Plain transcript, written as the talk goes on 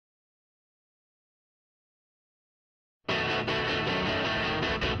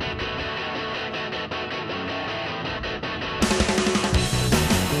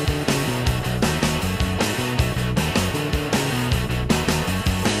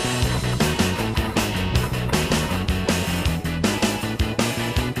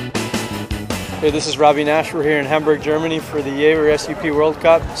Hey, this is Robbie Nash. We're here in Hamburg, Germany for the JEVER SUP World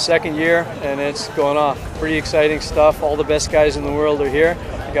Cup, second year, and it's going off. Pretty exciting stuff. All the best guys in the world are here.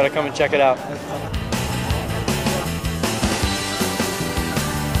 You gotta come and check it out.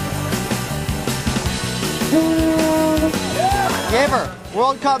 JEVER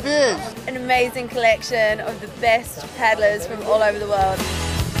World Cup is an amazing collection of the best paddlers from all over the world.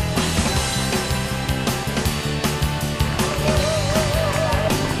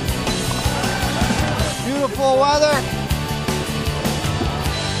 beautiful weather.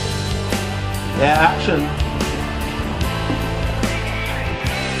 Yeah, action.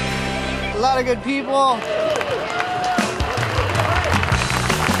 A lot of good people.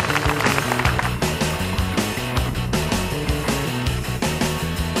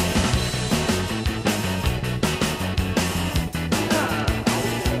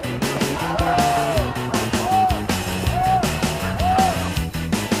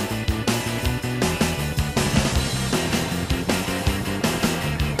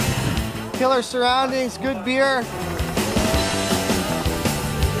 Killer surroundings, good beer.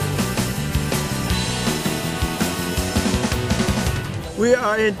 We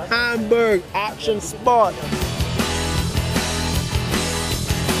are in Hamburg, action spot.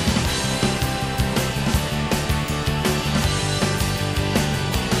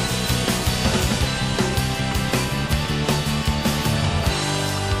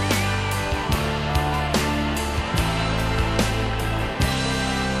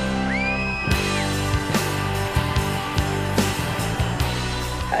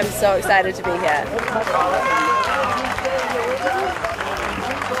 I'm so excited to be here.